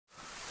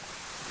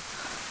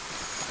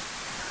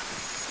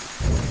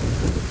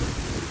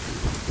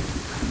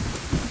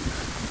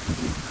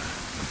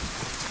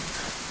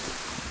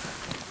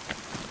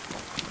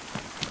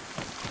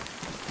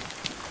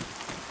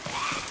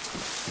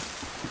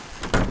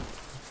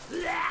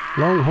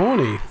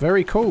Longhorny.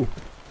 Very cool.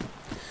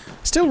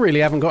 Still really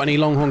haven't got any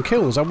longhorn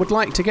kills. I would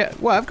like to get...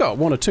 Well, I've got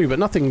 1 or 2, but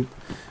nothing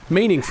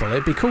meaningful.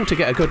 It'd be cool to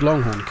get a good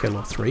longhorn kill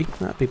or 3.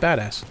 That'd be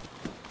badass.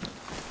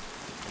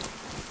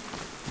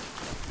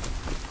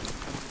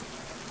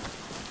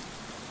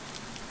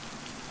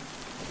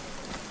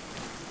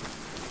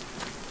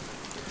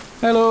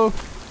 Hello.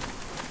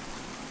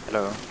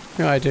 Hello.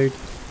 Hi, dude.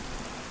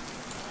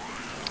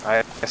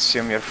 I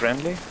assume you're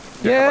friendly?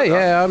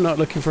 Yeah, I'm not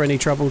looking for any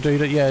trouble,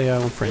 dude. Yeah,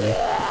 I'm friendly.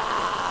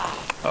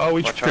 Oh,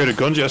 we traded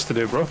guns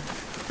yesterday, bro.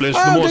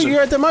 Oh, dude,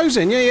 you're at the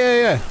Mosin.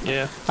 Yeah.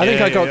 Yeah. I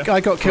think I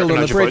got killed on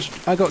the bridge.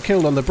 I got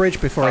killed on the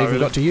bridge before I even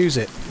got to use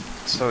it.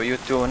 So you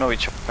two know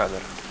each other.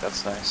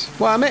 That's nice.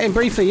 Well, I met him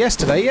briefly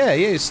yesterday. Yeah,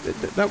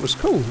 that was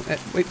cool.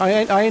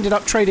 I ended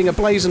up trading a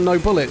blaze and no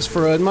bullets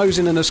for a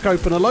Mosin and a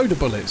scope and a load of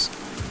bullets.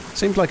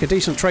 Seemed like a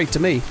decent trade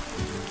to me.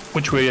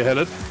 Which way are you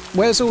headed?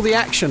 Where's all the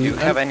action? Do you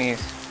have any...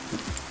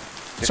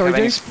 Sorry,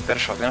 dude? spare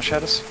shotgun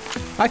shells?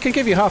 I can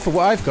give you half of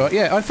what I've got.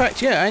 Yeah, in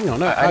fact, yeah. Hang on.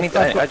 No,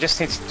 I just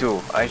need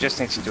 2. I just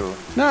need 2.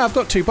 No, I've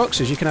got 2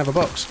 boxes. You can have a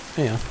box.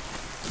 Yeah.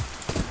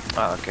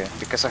 Ah, okay.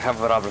 Because I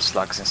have rubber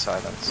slugs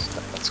inside.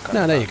 That's kind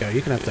of... No, there you go.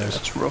 You can have those.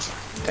 That's rough.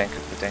 Thank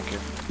you.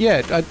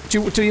 Yeah.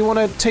 Do you want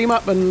to team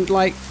up and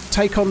like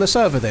take on the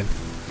server then?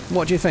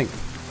 What do you think?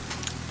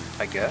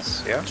 I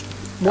guess. Yeah.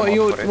 What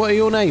are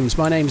your names?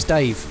 My name's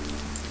Dave.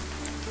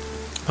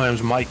 My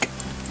name's Mike.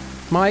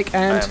 Mike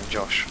and... I am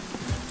Josh.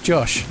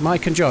 Josh.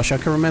 Mike and Josh. I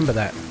can remember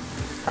that.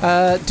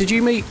 Did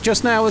you meet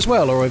just now as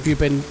well, or have you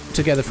been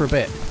together for a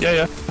bit?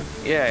 Yeah.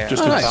 Yeah.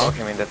 Just nice. I saw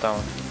him in the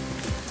town.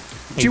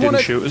 He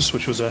didn't shoot us,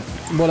 which was a...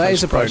 Well, that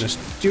is a bonus.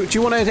 Do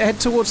you want to head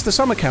towards the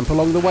summer camp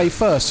along the way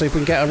first, so if we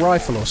can get a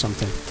rifle or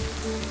something?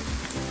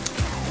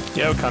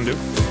 Yeah, we can do.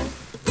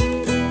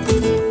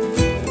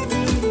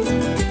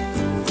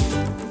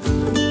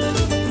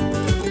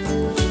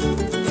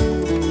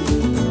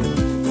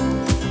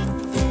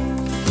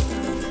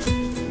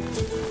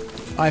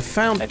 I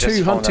found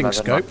 2 hunting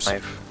scopes.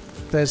 Knife.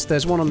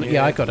 There's one on the...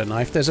 Yeah, I got a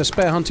knife. There's a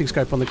spare hunting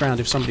scope on the ground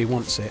if somebody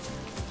wants it.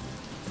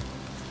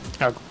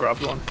 I'll grab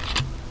one.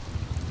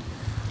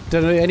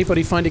 Don't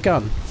anybody find a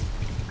gun?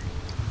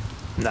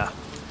 Nah.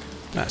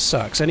 That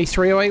sucks. Any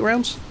 308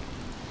 rounds?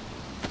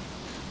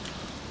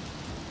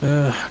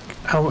 You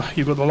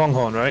got the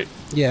Longhorn, right?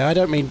 Yeah, I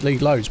don't mean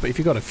lead loads, but if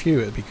you got a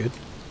few, it'd be good.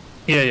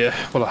 Yeah.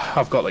 Well,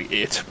 I've got like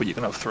 8, but you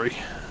can have 3.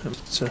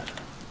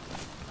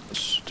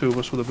 It's 2 of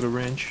us with a bit of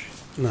range.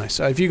 Nice.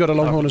 Have you got a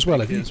Longhorn as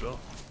well, have you? As well.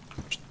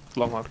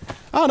 Longhorn.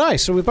 Oh,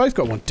 nice. So we both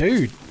got one.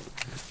 Dude.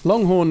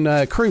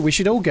 Longhorn crew, we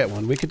should all get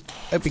one.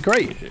 It'd be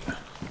great. Yeah.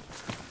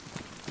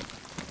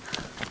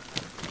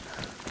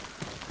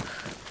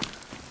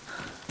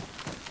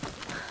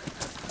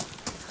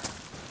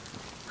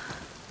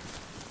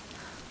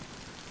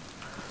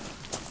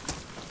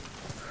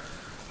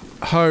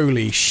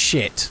 Holy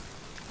shit.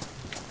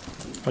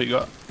 What you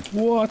got?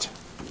 What?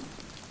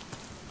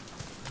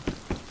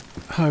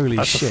 Holy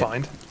That's shit. a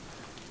find.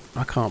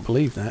 I can't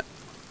believe that.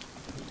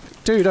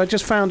 Dude, I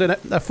just found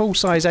a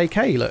full-size AK,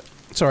 look.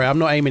 Sorry, I'm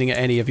not aiming at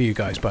any of you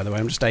guys, by the way.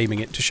 I'm just aiming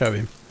it to show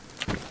him.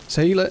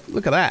 See,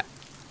 look at that.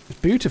 It's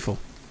beautiful.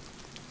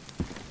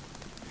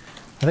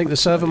 I think the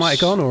server might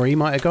have gone, or he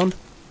might have gone.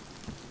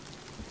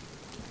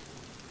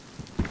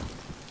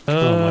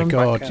 Oh my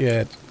god,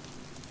 yeah.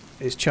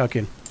 It's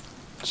chugging.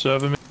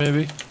 Server,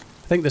 maybe?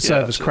 I think the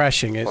server's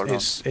crashing.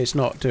 It's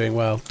not doing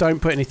well.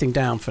 Don't put anything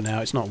down for now.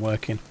 It's not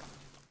working.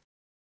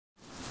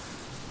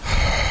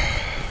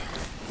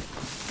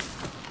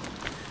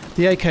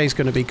 The AK's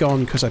going to be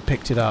gone because I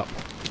picked it up.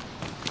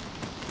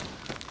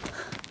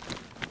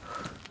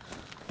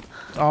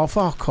 Oh,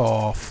 fuck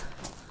off.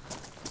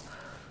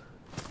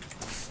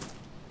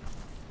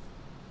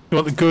 You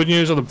want the good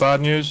news or the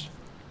bad news?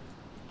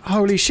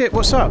 Holy shit,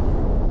 what's up?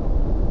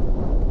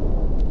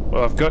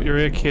 Well, I've got your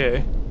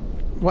AK.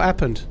 What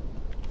happened?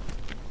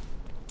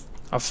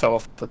 I fell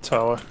off the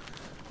tower.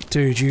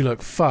 Dude, you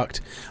look fucked.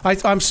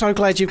 I'm so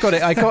glad you've got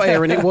it. I got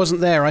here and it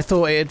wasn't there. I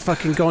thought it had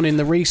fucking gone in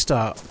the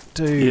restart.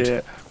 Dude.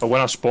 Yeah, but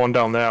when I spawned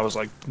down there, I was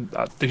like,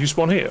 did you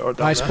spawn here or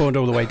down I there? spawned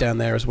all the way down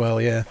there as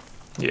well, yeah.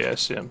 Yeah,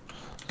 same.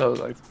 So I was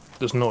like,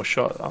 there's no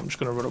shot. I'm just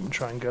going to run up and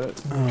try and get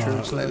it.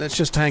 Oh, let's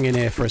just hang in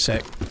here for a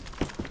sec.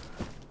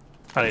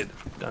 I need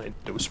to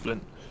do a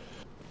splint.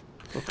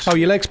 Looks Oh,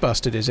 your leg's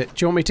busted, is it?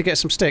 Do you want me to get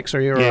some sticks, or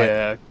are you alright?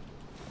 Yeah.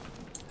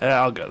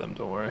 Yeah, I'll get them,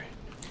 don't worry.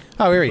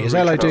 Oh, here he is.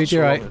 Hello, dude,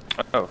 you're right.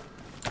 Oh.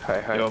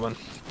 Hi. Yo, man.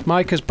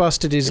 Mike has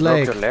busted his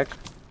leg. Broke your leg?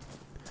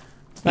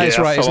 That's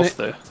right, isn't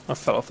it? I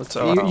fell off the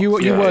tower.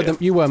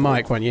 You were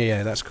Mike, weren't you?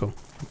 Yeah, that's cool.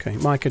 Okay,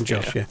 Mike and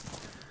Josh, yeah.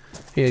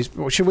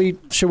 Well, should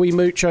we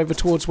mooch over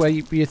towards where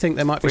you think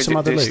there might be some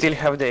other loot? Do you still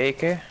have the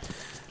AK? Yeah.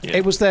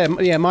 It was there.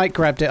 Yeah, Mike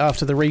grabbed it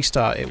after the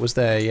restart. It was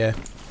there, yeah.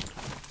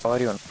 How are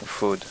you on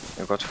food?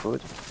 You got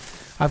food?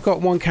 I've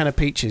got 1 can of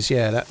peaches,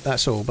 yeah,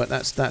 that's all, but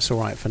that's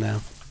alright for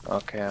now.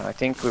 Okay, I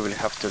think we will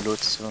have to loot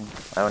soon.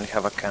 I only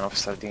have a can of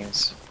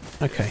sardines.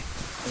 Okay.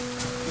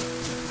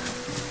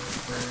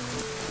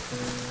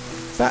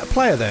 Is that a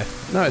player there?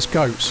 No, it's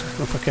goats.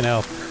 Oh, fucking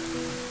hell.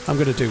 I'm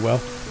gonna do well.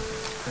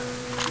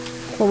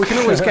 Well, we can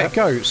always get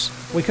goats.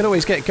 We can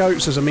always get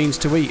goats as a means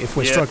to eat if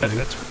we're struggling.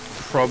 That's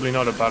probably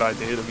not a bad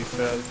idea, to be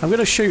fair. I'm going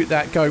to shoot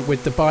that goat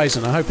with the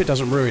bison. I hope it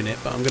doesn't ruin it,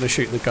 but I'm going to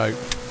shoot the goat.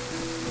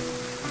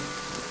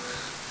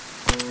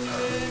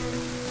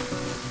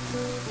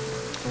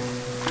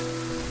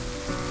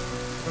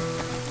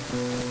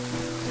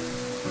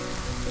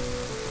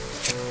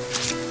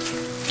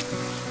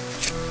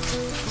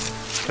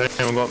 I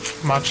haven't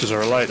got matches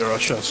or a lighter, or I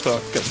should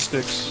start getting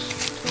sticks.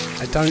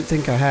 I don't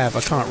think I have.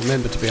 I can't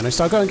remember, to be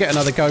honest. I'll go and get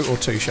another goat or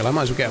two, shall I?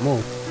 Might as well get them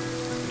all.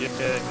 Yeah.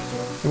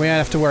 And we don't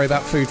have to worry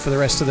about food for the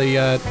rest of the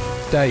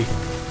day.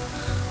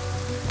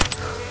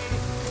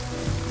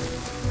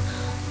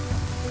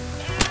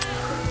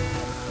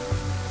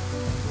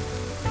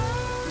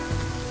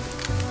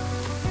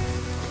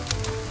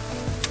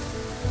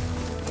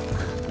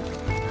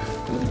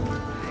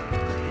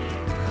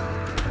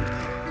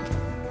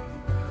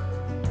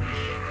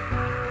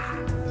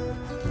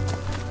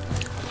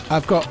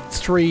 I've got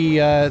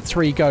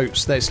three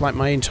goats. That's like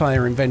my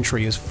entire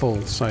inventory is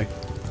full, so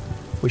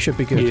we should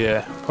be good.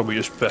 Yeah, probably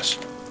just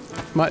best.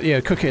 Yeah,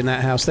 cook it in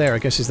that house there, I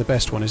guess, is the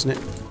best one, isn't it?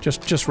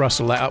 Just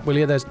rustle that up, will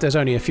you? There's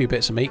only a few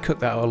bits of meat. Cook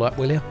that all up,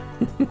 will you?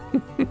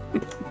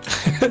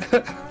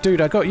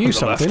 Dude, I got you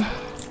something.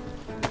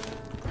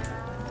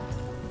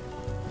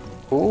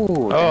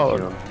 Ooh, thank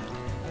you.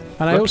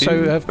 And I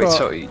also have got... Wait,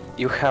 so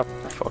you have...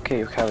 Okay,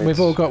 you have it. We've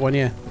all got one,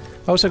 yeah.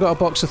 I also got a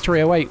box of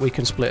 308 we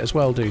can split as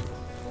well, dude.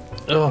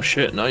 Oh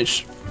shit,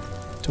 nice.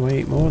 Do we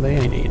eat more? They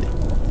ain't eating it.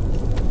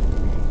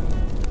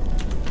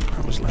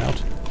 That was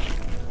loud.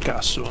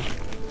 Gas one.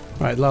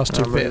 Right, last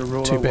two bits.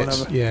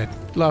 Whenever. Yeah,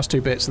 last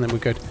 2 bits and then we're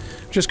good.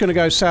 Just going to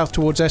go south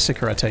towards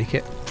Esseker, I take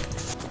it.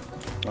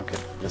 Okay,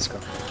 let's go.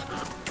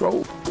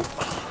 Roll.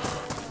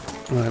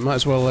 Right, might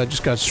as well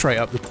just go straight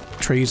up the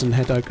trees and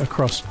head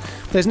across.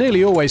 There's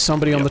nearly always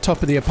somebody on the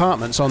top of the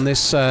apartments on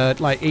this,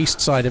 like, east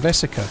side of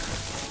Esseker.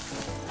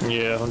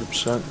 Yeah,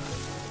 100%.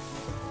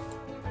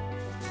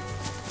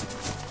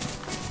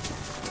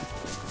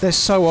 There's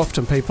so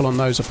often people on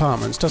those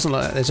apartments. Doesn't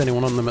look like there's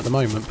anyone on them at the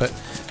moment, but...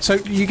 So,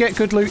 you get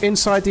good loot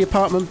inside the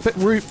apartment but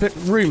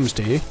rooms,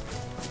 do you?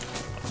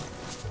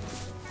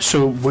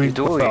 So we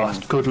do,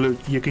 good loot.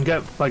 You can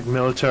get like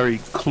military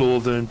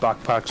clothing,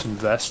 backpacks and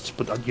vests,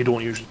 but you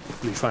don't usually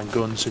find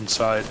guns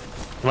inside.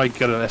 You might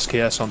get an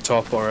SKS on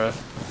top or an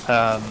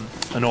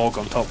AUG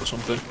on top or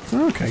something.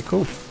 Okay,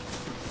 cool.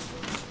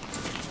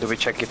 Do we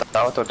check it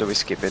out or do we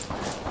skip it?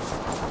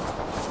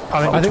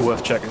 I think it's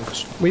worth checking.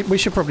 Cause we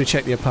should probably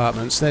check the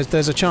apartments.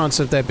 There's a chance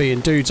of there being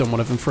dudes on one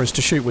of them for us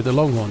to shoot with the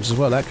longhorns as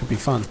well. That could be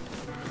fun.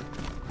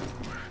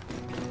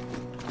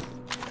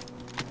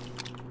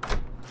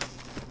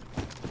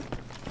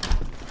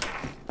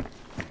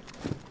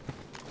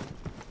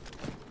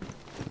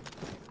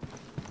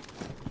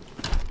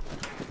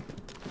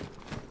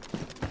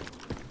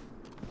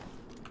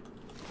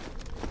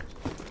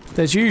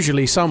 There's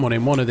usually someone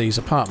in one of these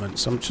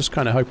apartments. I'm just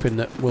kind of hoping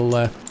that we'll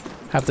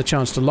have the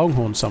chance to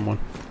longhorn someone.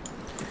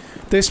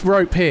 This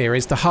rope here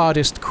is the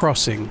hardest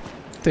crossing.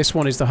 This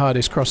one is the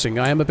hardest crossing.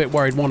 I am a bit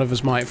worried one of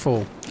us might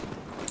fall.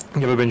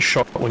 You ever been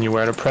shot when you're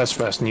wearing a press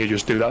vest and you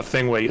just do that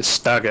thing where you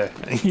stagger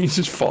and you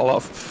just fall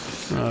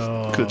off?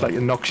 Oh. Because like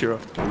it knocks you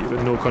up. You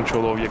have no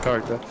control over your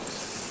character.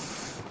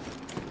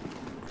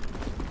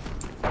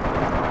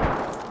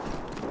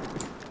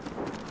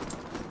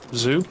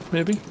 Zoo,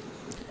 maybe?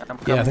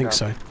 Yeah, I think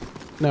so.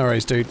 No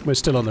worries, dude. We're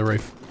still on the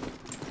roof.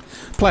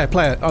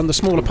 Player, on the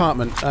small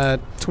apartment,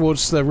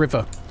 towards the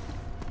river.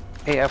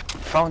 Hey, I've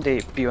found a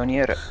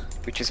pioneer,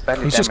 which is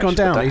badly damaged. He's just gone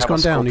down, he's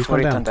gone down, he's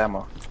gone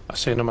down. I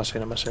seen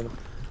him.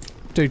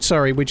 Dude,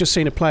 sorry, we just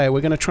seen a player.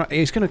 We're going to try...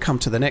 He's going to come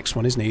to the next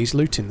one, isn't he? He's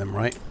looting them,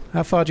 right?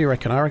 How far do you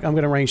reckon? I'm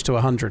going to range to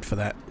 100 for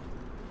that.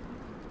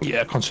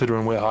 Yeah,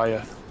 considering we're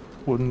higher.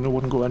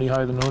 Wouldn't go any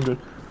higher than 100.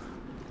 Do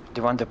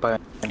you want the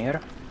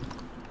pioneer?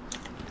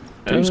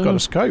 Dude's got a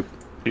scope.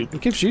 It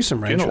gives you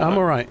some range. I'm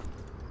alright.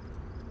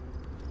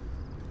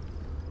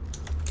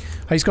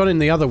 He's gone in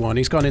the other one.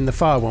 He's gone in the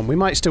far one. We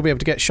might still be able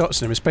to get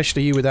shots in him,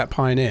 especially you with that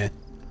pioneer.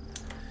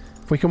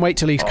 If we can wait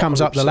till he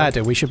comes up the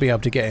ladder, we should be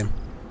able to get him.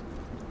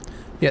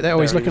 Yeah, they're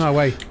always looking our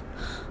way.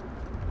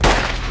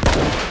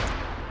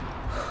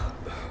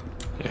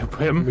 Yeah, hit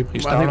him.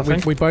 He's down, I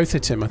think we both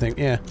hit him, I think,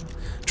 yeah.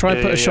 Try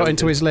and put a shot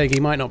into his leg. He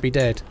might not be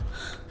dead.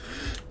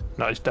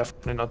 No, he's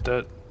definitely not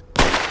dead.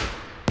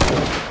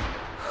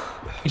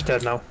 He's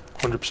dead now.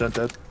 100%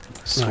 dead.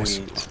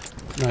 Sweet.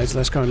 Nice,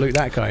 let's go and loot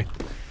that guy.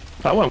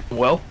 That went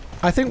well.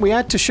 I think we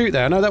had to shoot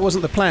there. I know that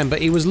wasn't the plan,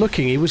 but he was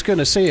looking. He was going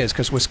to see us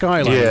because we're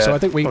skylining. Yeah, so I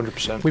think we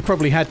 100%. we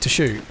probably had to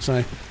shoot. So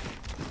I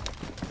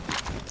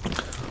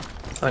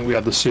think we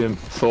had the same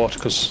thought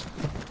because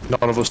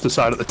none of us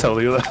decided to tell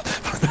the other.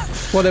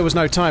 Well, there was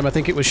no time. I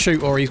think it was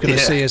shoot or he's going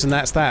to see us, and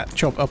that's that.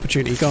 Chop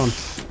opportunity gone.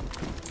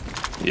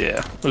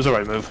 Yeah, it was the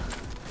right move.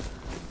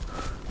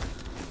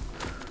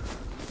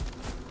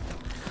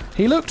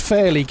 He looked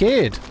fairly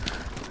geared.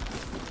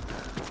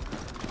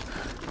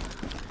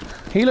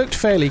 He looked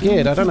fairly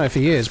geared. I don't know if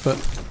he is, but...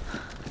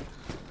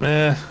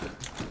 I'm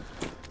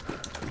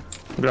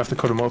gonna have to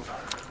cut him up.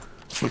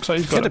 Looks like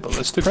he's got a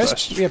ballistic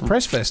vest. Yeah,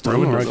 press vest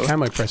on, or a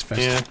camo press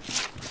vest. Yeah.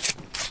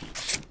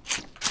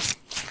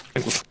 I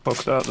think we'll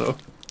fuck that though.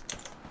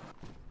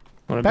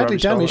 Badly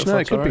damaged? No,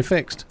 it could be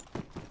fixed.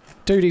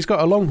 Dude, he's got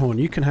a longhorn.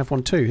 You can have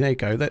one too. There you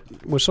go.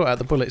 We'll sort out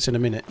the bullets in a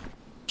minute.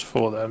 It's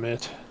 4 there,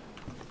 mate.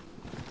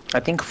 I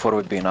think 4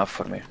 would be enough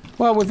for me.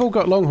 Well, we've all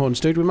got longhorns,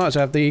 dude. We might as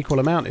well have the equal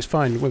amount. It's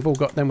fine. We've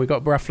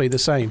got roughly the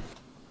same.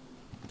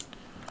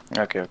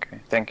 Okay,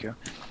 thank you.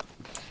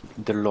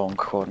 The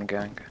longhorn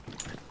gang.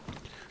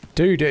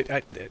 Dude,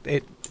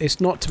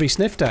 it's not to be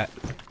sniffed at.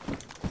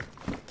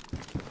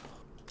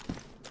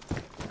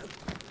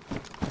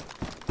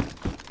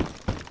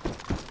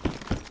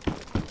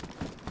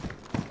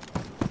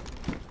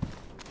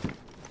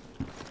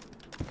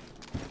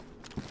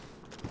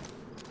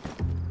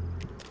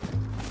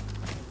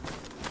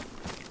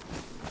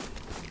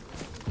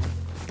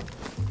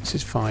 This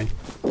is fine.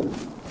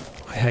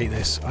 I hate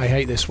this. I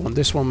hate this one.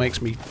 This one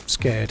makes me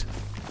scared.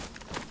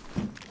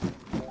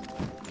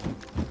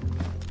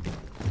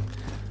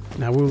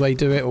 Now, will they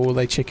do it or will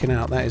they chicken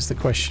out? That is the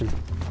question.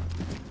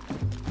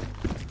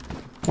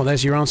 Well,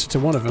 there's your answer to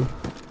one of them.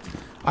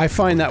 I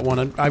find that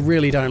one, I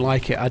really don't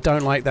like it. I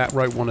don't like that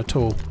rope one at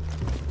all.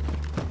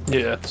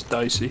 Yeah, it's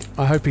dicey.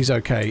 I hope he's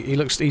okay.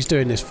 He's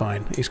doing this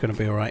fine. He's going to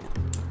be alright.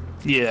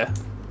 Yeah.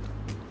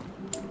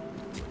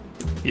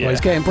 Well,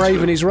 he's getting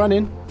brave and he's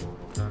running.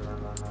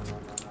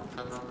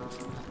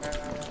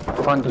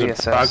 Found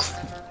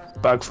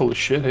VSS. Bag full of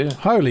shit here.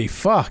 Holy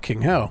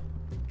fucking hell.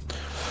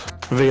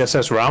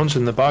 VSS rounds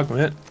in the bag,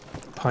 mate.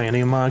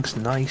 Pioneer mags,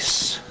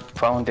 nice.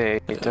 Found a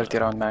 30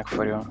 round mag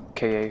for you.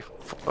 KA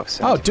of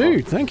 74. Oh,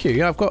 dude, thank you.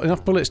 Yeah, I've got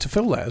enough bullets to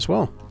fill that as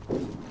well.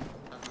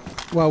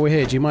 While we're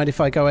here, do you mind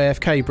if I go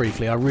AFK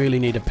briefly? I really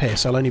need a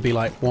piss. I'll only be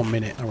like 1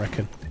 minute, I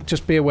reckon.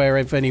 Just be aware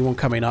of anyone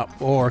coming up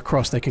or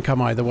across. They can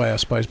come either way, I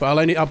suppose. But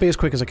I'll be as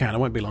quick as I can. I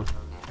won't be long.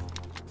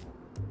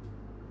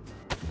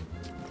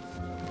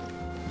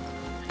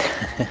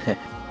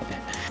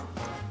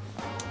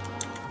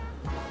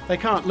 They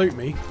can't loot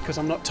me because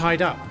I'm not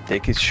tied up.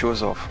 Take his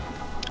shoes off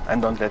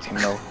and don't let him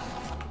know.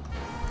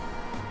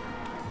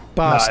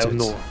 Bastards.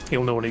 Nah,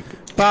 he'll know when he...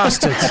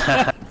 Bastards.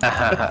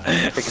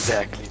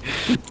 Exactly.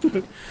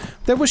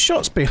 There were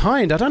shots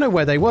behind. I don't know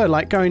where they were,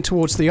 like going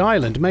towards the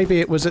island. Maybe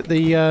it was at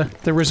the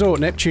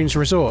resort, Neptune's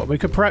resort. We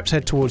could perhaps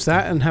head towards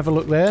that and have a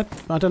look there.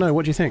 I don't know.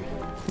 What do you think?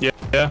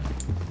 Yeah,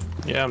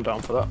 I'm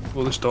down for that.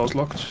 Well, this door's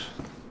locked.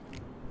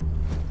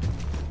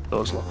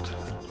 Door's locked.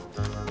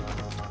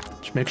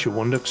 Which makes you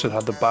wonder because it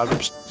had the bag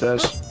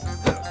upstairs.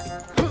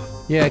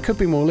 Yeah, it could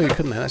be more loot,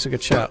 couldn't it? That's a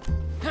good shout.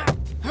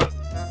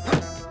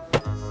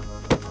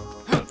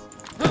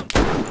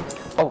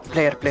 Oh,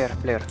 player.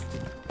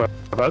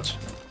 Whereabouts?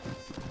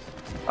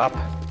 Up.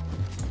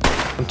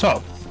 On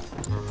top?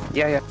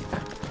 Yeah.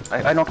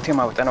 I knocked him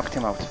out.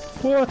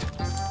 What?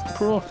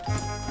 Pro.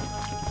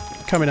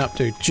 Coming up,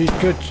 dude.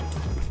 Good.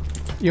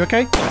 You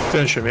okay?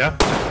 Finish him, yeah?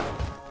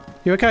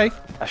 You okay?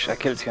 I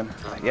killed him.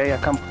 Yeah,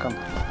 come.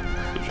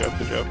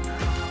 Good job.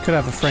 Could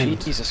have a friend.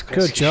 Jesus Christ.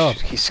 Good job.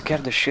 He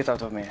scared the shit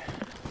out of me.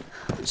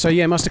 So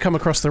yeah, must have come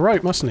across the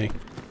rope, mustn't he?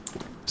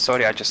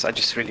 Sorry, I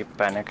just really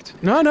panicked.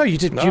 No, you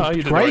did. No,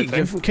 you did great. the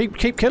right thing.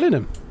 Keep killing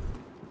him.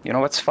 You know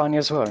what's funny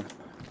as well?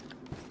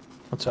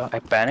 What's that? I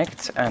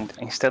panicked and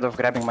instead of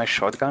grabbing my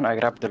shotgun, I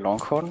grabbed the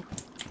longhorn.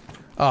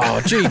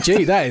 Oh,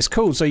 GG, that is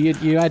cool. So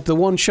you had the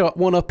one shot,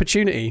 one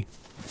opportunity.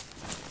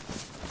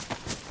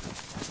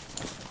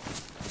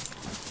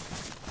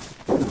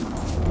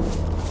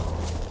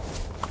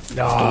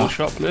 Double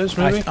shot players,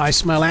 maybe? I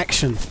smell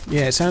action.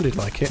 Yeah, it sounded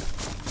like it.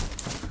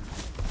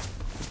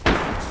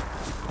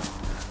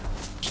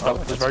 That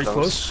was very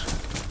close.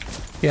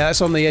 Yeah,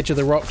 that's on the edge of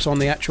the rocks on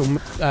the actual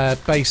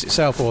base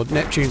itself, or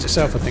Neptune's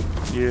itself, I think.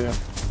 Yeah.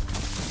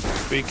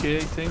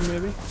 BK thing,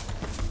 maybe?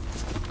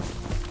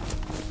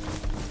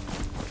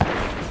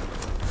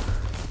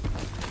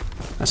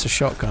 That's a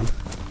shotgun.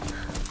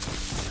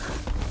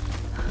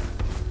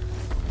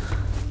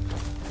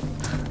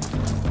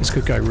 This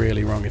could go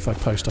really wrong if I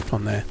post up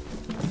on there.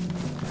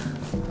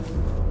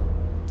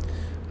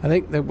 I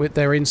think that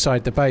they're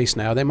inside the base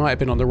now. They might have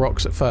been on the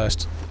rocks at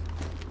first.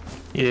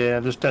 Yeah,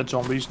 there's dead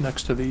zombies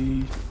next to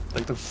the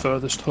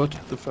furthest hut,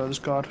 the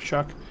furthest guard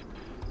shack.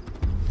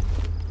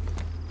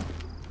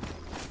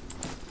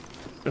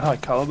 Bit high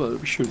caliber,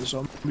 we shoot the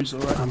zombies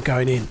alright. I'm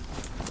going in.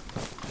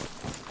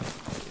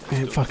 We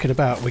ain't fucking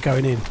about, we're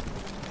going in.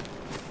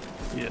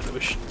 Yeah,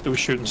 they were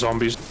shooting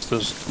zombies.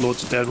 There's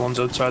loads of dead ones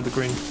outside the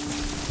green.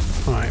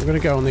 Alright, I'm going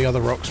to go on the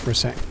other rocks for a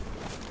sec.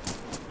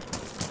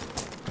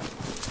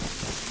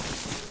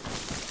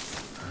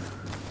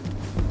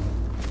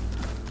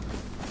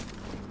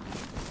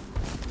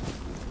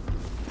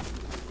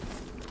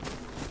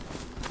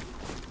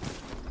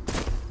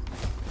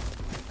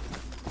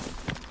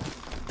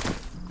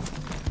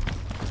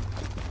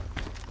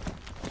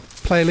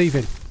 Player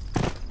leaving.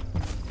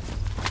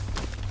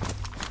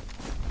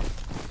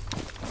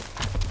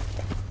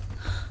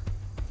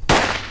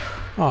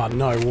 Oh,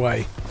 no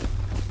way.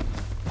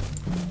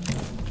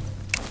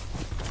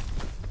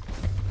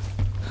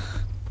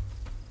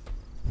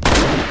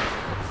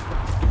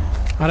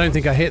 I don't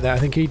think I hit that. I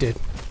think he did.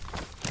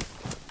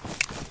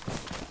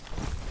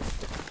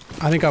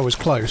 I think I was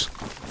close.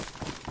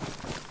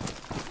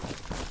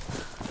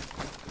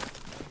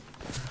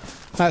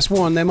 That's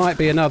one. There might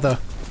be another.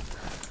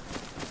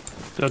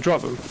 Did I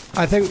drop him?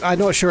 I'm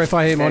not sure if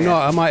I hit him or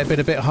not. I might have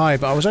been a bit high,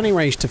 but I was only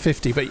ranged to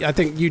 50. But I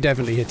think you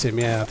definitely hit him.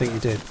 Yeah, I think you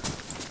did.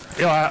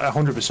 Yeah, I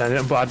 100% hit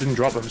him, but I didn't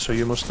drop him, so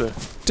you must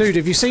have... Dude,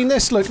 have you seen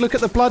this? Look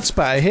at the blood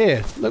spatter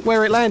here. Look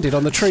where it landed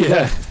on the tree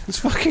there. It's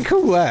fucking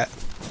cool, that.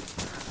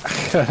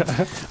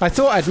 I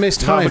thought I'd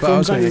missed high, but I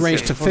was only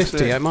ranged to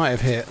 50. I might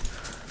have hit.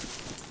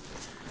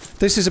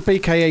 This is a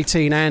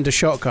BK-18 and a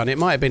shotgun. It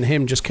might have been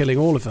him just killing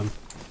all of them.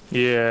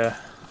 Yeah,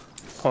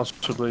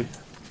 possibly.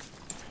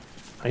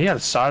 And he had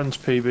a silence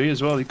PB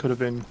as well. He could have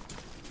been...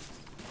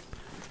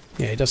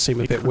 Yeah, it does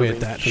seem a bit weird,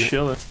 that, doesn't it?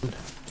 Chilling.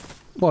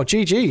 Well,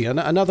 GG.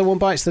 Another one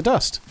bites the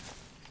dust.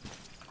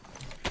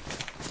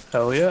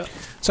 Hell yeah.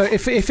 So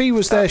if he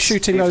was there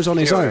shooting those on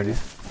his own...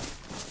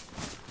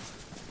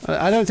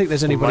 I don't think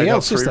there's anybody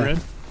else, is there?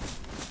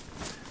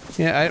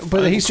 Yeah,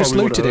 but he's just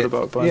looted it.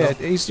 Yeah,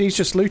 he's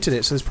just looted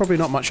it, so there's probably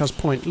not much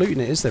point looting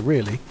it, is there,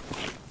 really?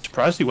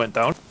 Surprised he went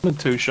down in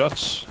 2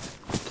 shots.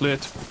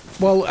 Complete.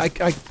 Well, I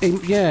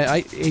think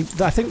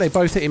they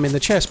both hit him in the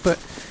chest, but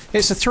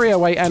it's a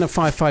 308 and a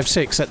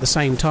 556 at the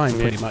same time,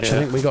 pretty much. Yeah. I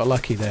think we got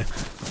lucky there.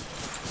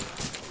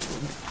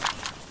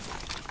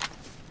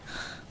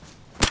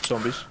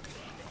 Zombies.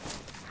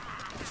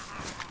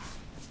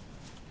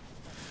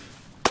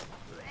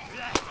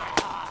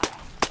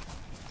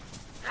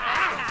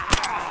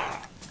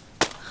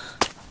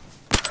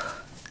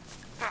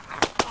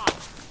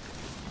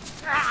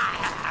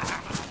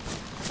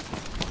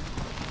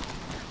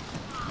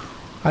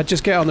 I'd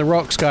just get on the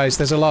rocks, guys.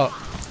 There's a lot.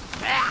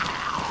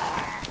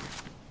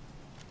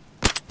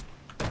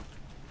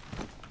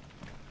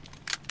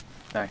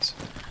 Nice.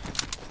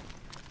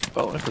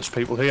 Well, if there's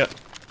people here,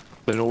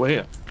 they're all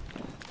here.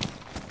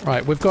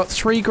 Right, we've got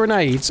 3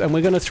 grenades and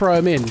we're going to throw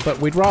them in, but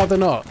we'd rather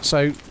not,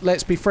 so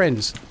let's be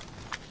friends.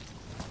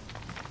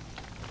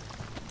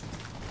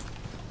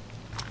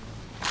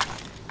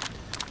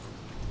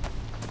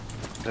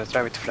 Let's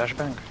try with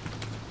flashbang.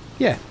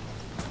 Yeah.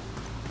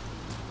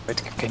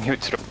 Wait, can you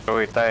throw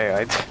it?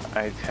 I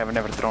have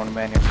never thrown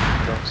many of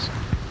those.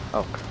 Oh,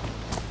 okay.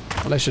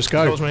 Well, let's just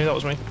go. That was me, that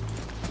was me.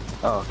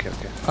 Oh, okay,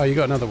 okay. Oh, you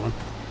got another one.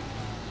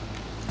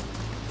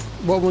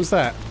 What one's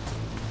that?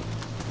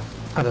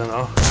 I don't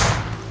know.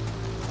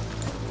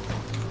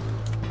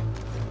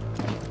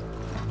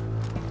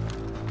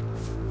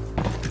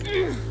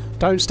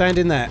 Don't stand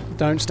in that.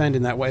 Don't stand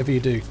in that, whatever you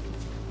do.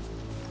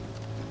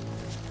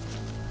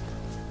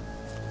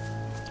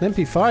 An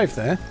MP5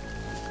 there.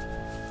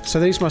 So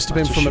these must have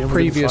been from a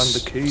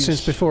previous,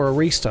 since before a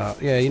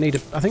restart. Yeah, you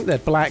need I think they're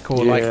black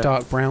or like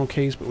dark brown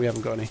keys, but we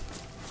haven't got any.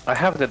 I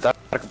have the dark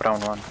brown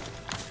one.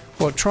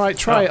 Well, try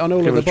it on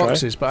all of the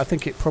boxes, but I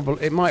think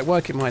it might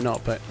work, it might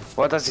not. But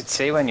what does it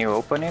say when you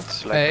open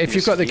it? Like if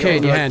you've got the key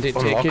in your hand, it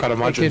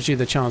gives you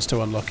the chance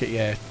to unlock it.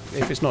 Yeah,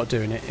 if it's not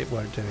doing it, it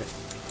won't do it.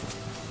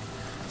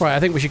 Right, I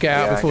think we should get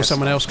out before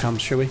someone else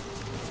comes, shall we?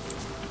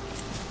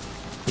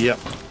 Yep.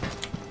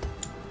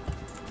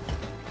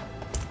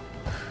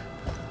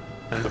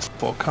 And the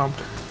full camp.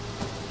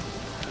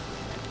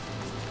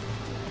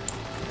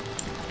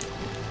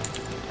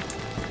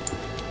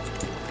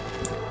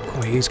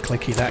 Oh, he's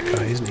clicky, that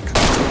guy, isn't he?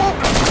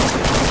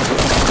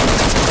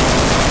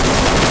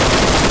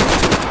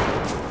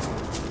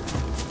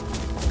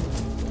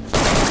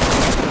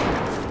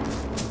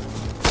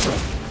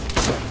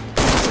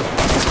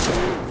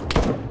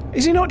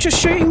 Is he not just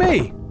shooting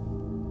me?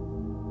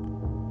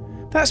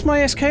 That's my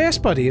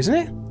SKS buddy, isn't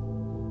it?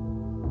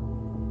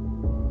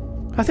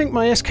 I think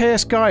my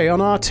SKS guy on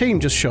our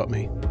team just shot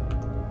me.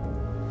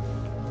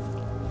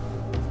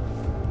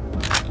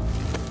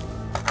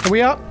 Are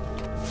we up?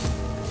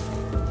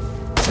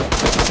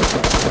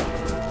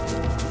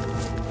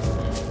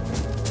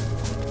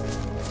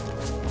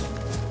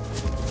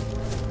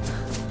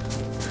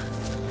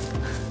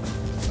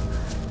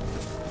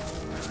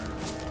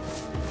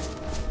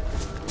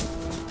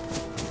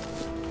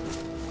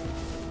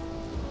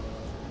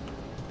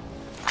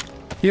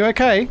 You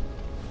okay?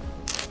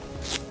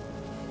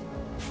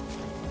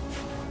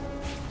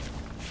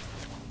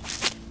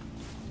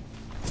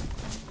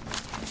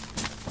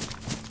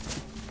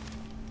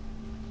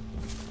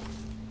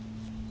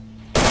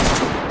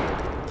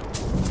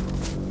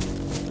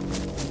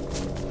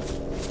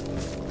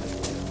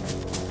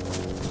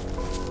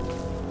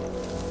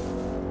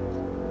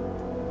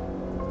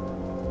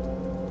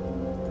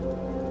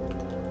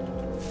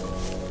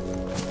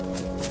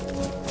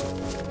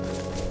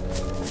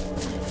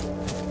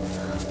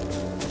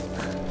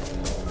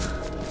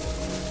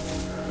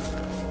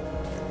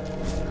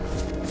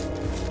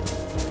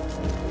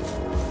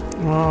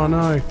 Oh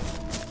no.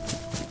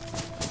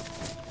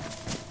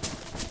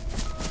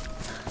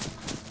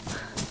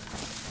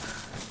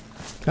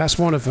 That's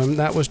one of them.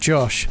 That was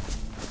Josh.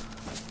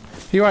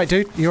 You right,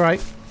 dude? You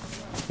right?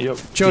 Yep.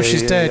 Josh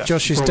is dead. Yeah.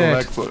 Josh is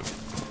dead.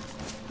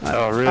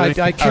 Oh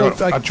really? I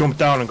killed. I jumped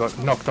down and got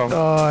knocked down.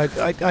 Oh,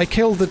 I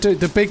killed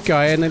the big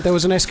guy, and there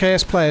was an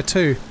SKS player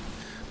too.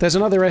 There's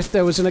another.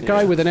 There was a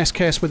guy with an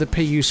SKS with a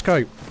PU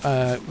scope,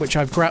 which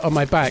I've grabbed on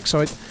my back.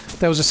 So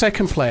there was a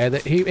second player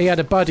that he had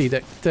a buddy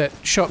that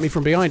shot me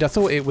from behind. I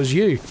thought it was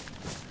you.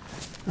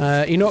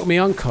 He knocked me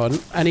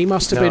uncon, and he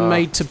must have been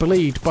made to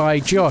bleed by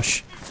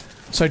Josh.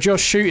 So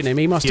Josh shooting him,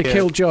 he must have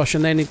killed Josh,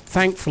 and then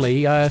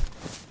thankfully,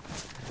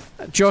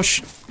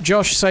 Josh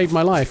saved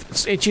my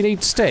life. Do you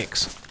need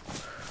sticks?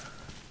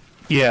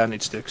 Yeah, I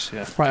need sticks.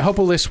 Yeah. Right,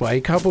 hobble this way,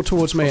 hobble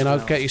towards me, and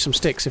I'll get you some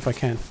sticks if I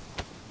can.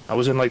 I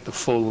was in like the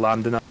full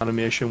landing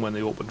animation when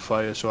they opened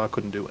fire, so I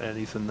couldn't do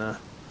anything there.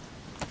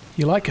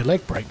 You like a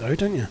leg break though,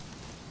 don't you?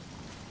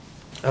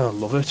 Oh,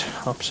 love it.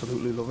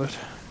 Absolutely love it.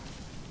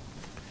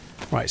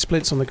 Right,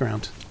 splints on the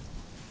ground.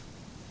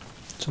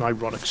 It's an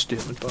ironic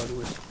statement, by the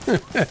way.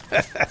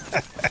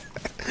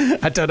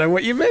 I don't know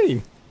what you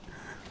mean.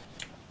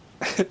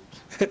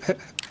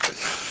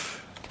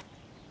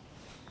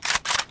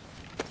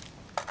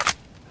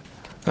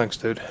 Thanks,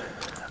 dude.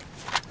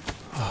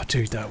 Oh,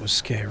 dude, that was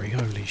scary.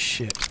 Holy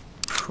shit.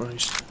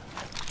 Christ.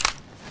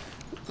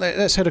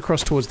 Let's head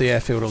across towards the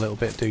airfield a little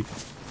bit, dude.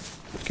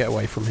 Get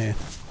away from here.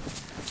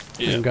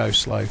 Yeah. And go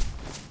slow.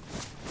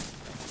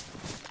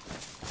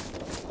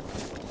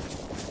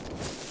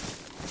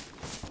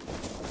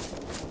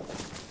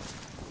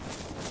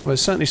 Well,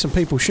 there's certainly some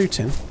people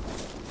shooting.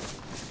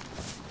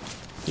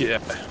 Yeah.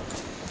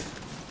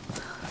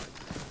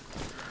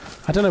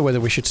 I don't know whether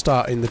we should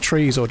start in the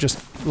trees or just,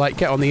 like,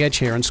 get on the edge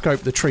here and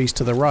scope the trees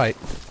to the right.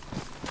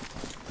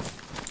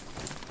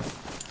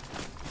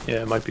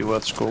 Yeah, it might be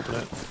worth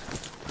scoping it.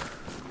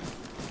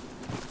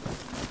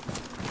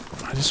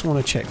 I just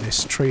want to check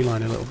this tree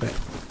line a little bit.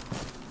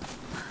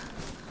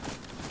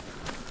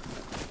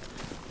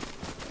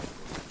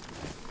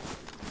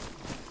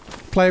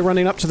 Player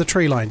running up to the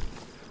tree line.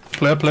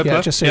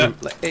 Player. Just see him.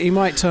 He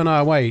might turn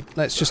our way.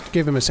 Let's just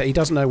give him a sec. He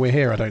doesn't know we're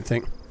here, I don't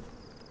think.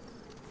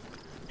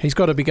 He's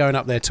got to be going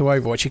up there to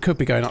Overwatch. He could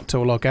be going up to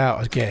a log out,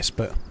 I guess,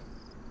 but...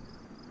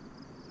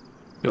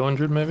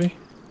 200 maybe?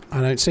 I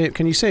don't see it.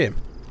 Can you see him?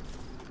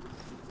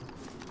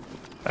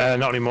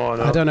 Not anymore,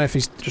 no. I don't know if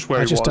he's... Just where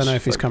I he just was, don't know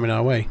if he's coming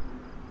our way.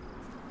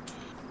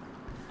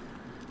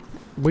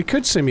 We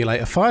could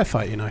simulate a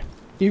firefight, you know.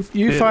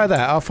 You fire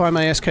that, I'll fire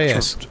my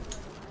SKS. Sure.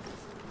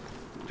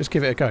 Just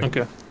give it a go.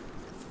 Okay.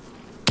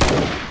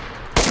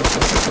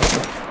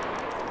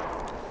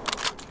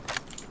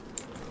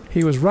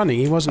 He was running,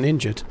 he wasn't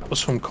injured. That was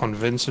some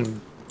convincing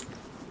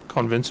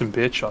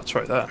bait shots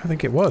right there. I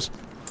think it was.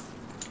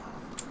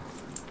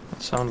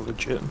 That sounded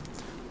legit.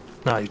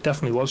 Nah, he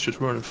definitely was just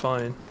running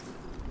fine.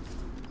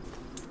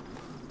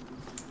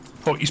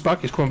 Oh, he's back.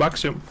 He's coming back.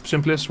 Same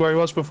place where he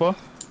was before.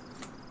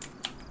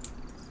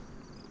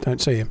 Don't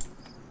see him.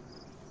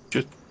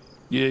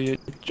 Yeah.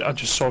 I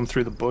just saw him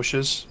through the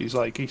bushes. He's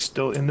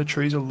still in the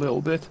trees a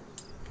little bit.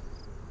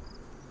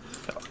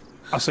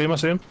 I see him. I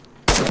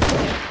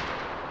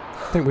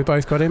think we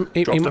both got him.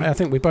 I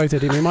think we both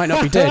hit him. He might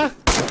not be dead.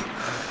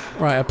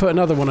 Right, I put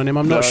another one on him.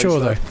 I'm not sure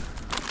though.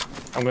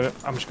 I'm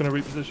just gonna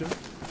reposition.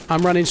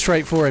 I'm running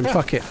straight for him.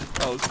 Fuck it.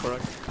 Oh, that's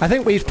correct. I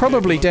think he's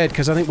probably dead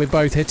because I think we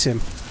both hit him.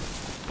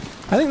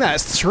 I think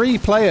that's 3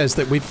 players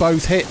that we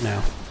both hit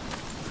now.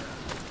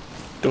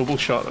 Double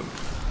shot him.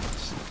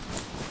 It's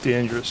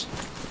dangerous.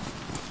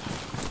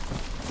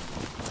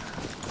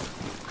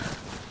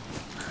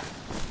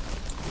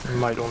 He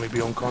might only be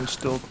uncon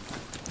still.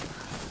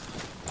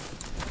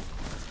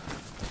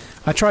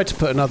 I tried to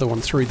put another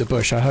one through the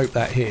bush. I hope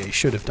that hit. It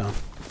should have done.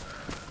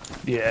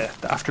 Yeah,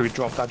 after he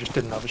dropped, I just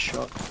didn't have a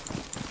shot.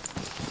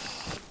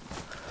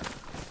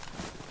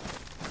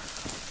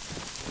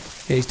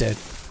 He's dead.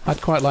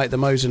 I'd quite like the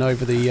Mosin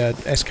over the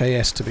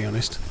SKS, to be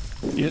honest.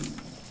 Yeah,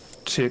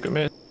 take it,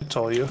 mate. It's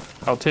all you.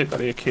 I'll take that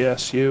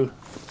AKS, you.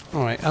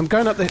 Alright, I'm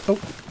going up the... Oh,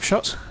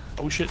 shots.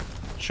 Oh shit,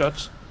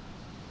 shots.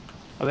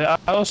 Are they at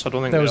us? I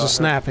don't think There they was are. a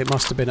snap. It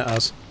must have been at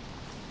us.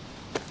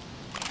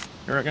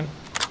 You reckon?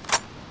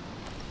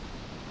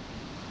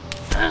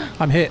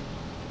 I'm hit.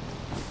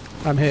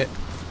 Okay.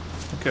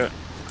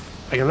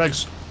 Are your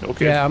legs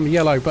okay? Yeah, I'm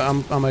yellow, but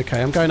I'm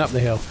okay. I'm going up the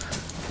hill.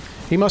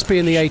 He must be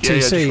in the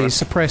ATC. He's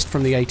suppressed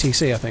from the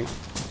ATC, I think.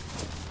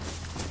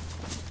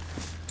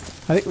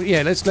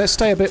 Yeah, let's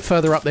stay a bit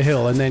further up the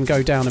hill and then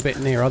go down a bit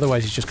near.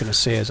 Otherwise, he's just going to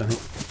see us, I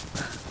think.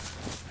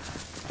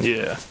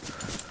 Yeah.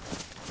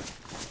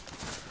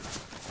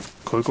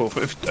 Cool.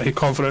 Are you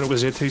confident it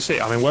was ATC?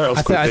 I mean, where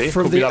else could it be?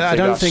 From the, I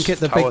don't think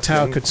the big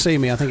tower could see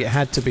me. I think it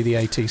had to be the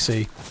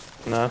ATC.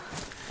 No.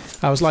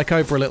 I was like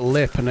over a little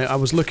lip, and I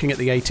was looking at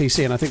the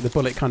ATC, and I think the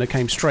bullet kind of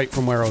came straight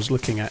from where I was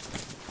looking at.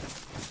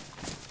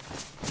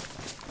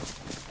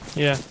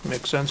 Yeah,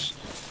 makes sense.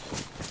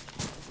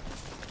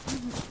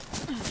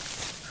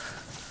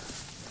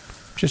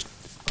 Just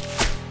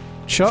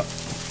shot.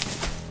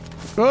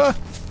 Are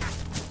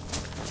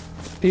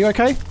you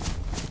okay?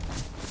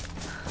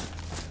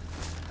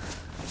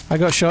 I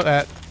got shot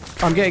at.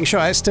 I'm getting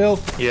shot at still.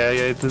 Yeah.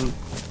 I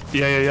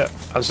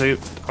see it.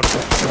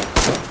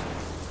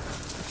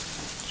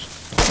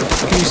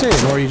 Can you see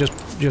him, or are you just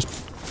just...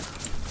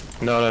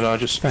 No,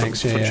 just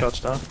Thanks, put yeah.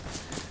 shots down.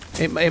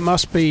 It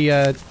must be,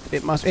 I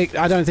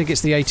don't think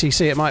it's the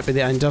ATC, it might be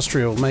the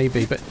industrial,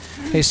 maybe, but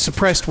it's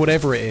suppressed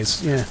whatever it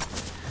is, yeah.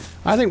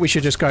 I think we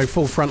should just go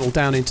full frontal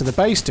down into the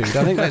base, dude.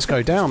 I think let's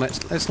go down,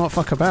 let's not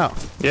fuck about.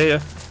 Yeah,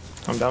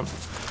 I'm down.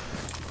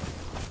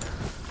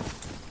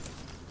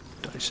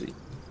 Dicey.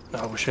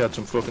 I wish I had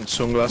some fucking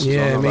sunglasses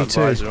Yeah, on me that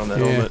too. visor on the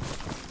Yeah. helmet.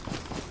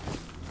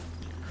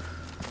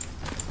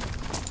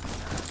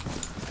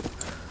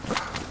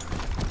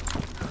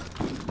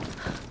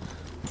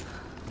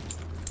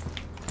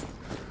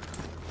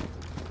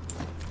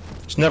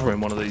 It's never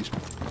in one of these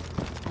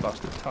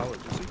bastard towers,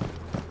 is he?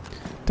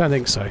 Don't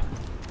think so.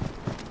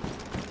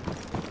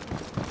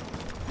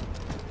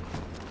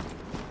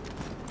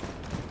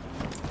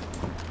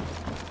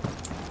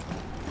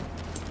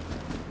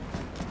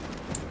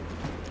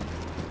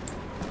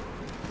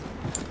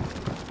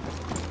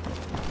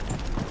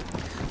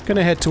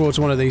 Gonna head towards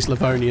one of these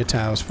Livonia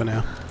towers for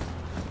now.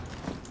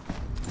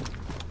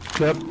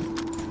 Yep.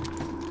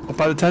 Up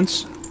by the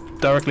tents.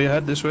 Directly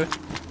ahead, this way.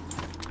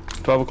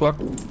 12 o'clock.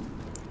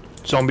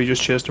 Zombie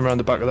just chased him around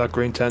the back of that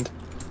green tent.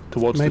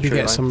 Towards Maybe the tree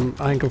get line. some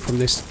angle from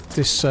this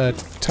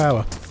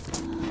tower.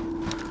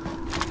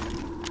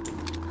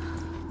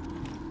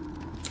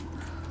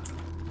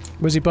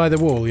 Was he by the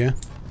wall, yeah?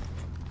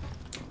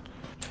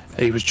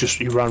 He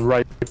ran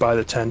right by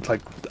the tent,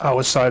 like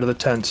our side of the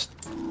tent.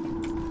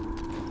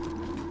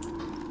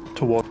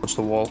 Towards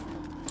the wall.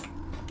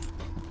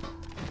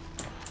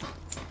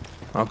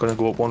 I'm gonna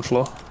go up one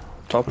floor.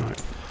 Top.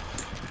 Right.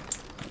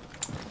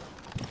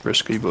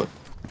 Risky, but...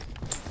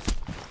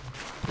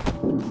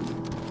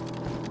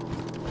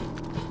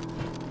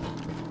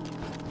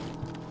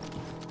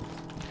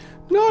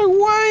 No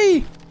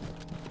way!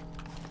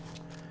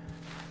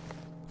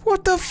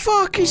 What the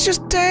fuck? He's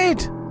just dead!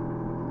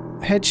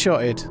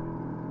 Headshotted.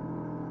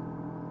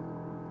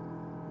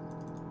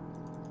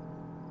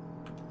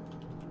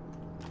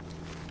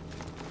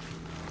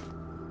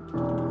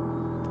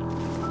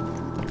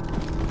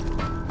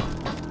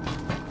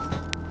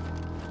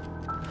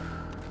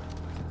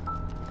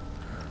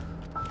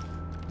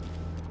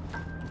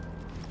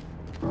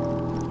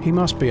 He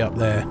must be up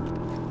there.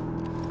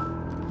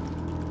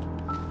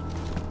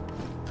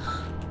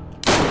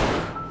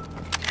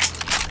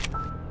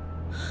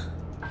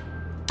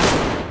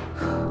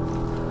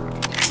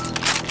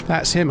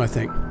 That's him, I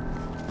think.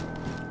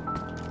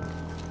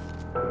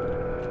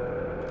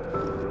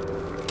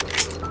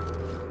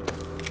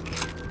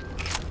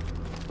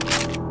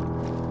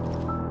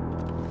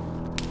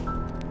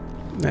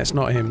 That's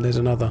not him, there's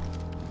another.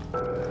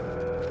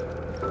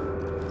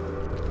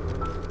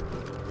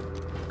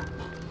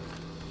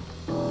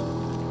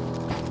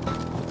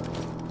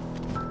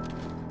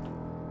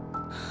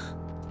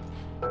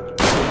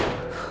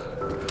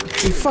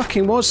 He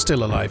fucking was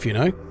still alive, you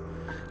know?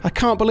 I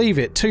can't believe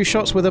it. 2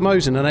 shots with a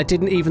Mosin and I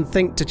didn't even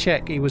think to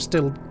check he was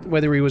still...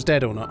 whether he was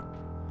dead or not.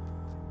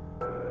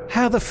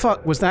 How the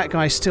fuck was that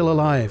guy still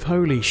alive?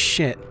 Holy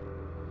shit.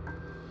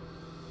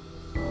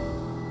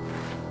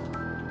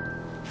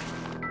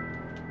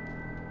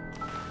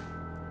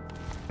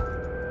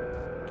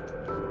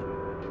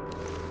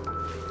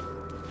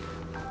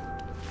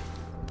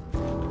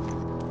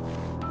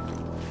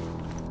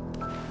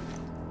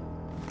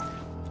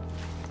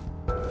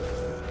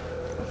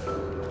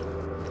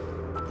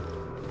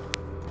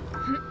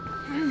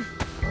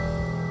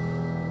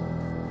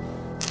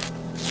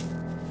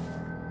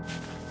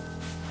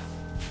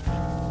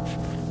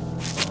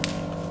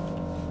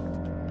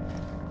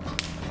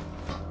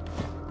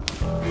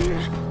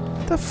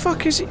 The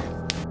fuck is he?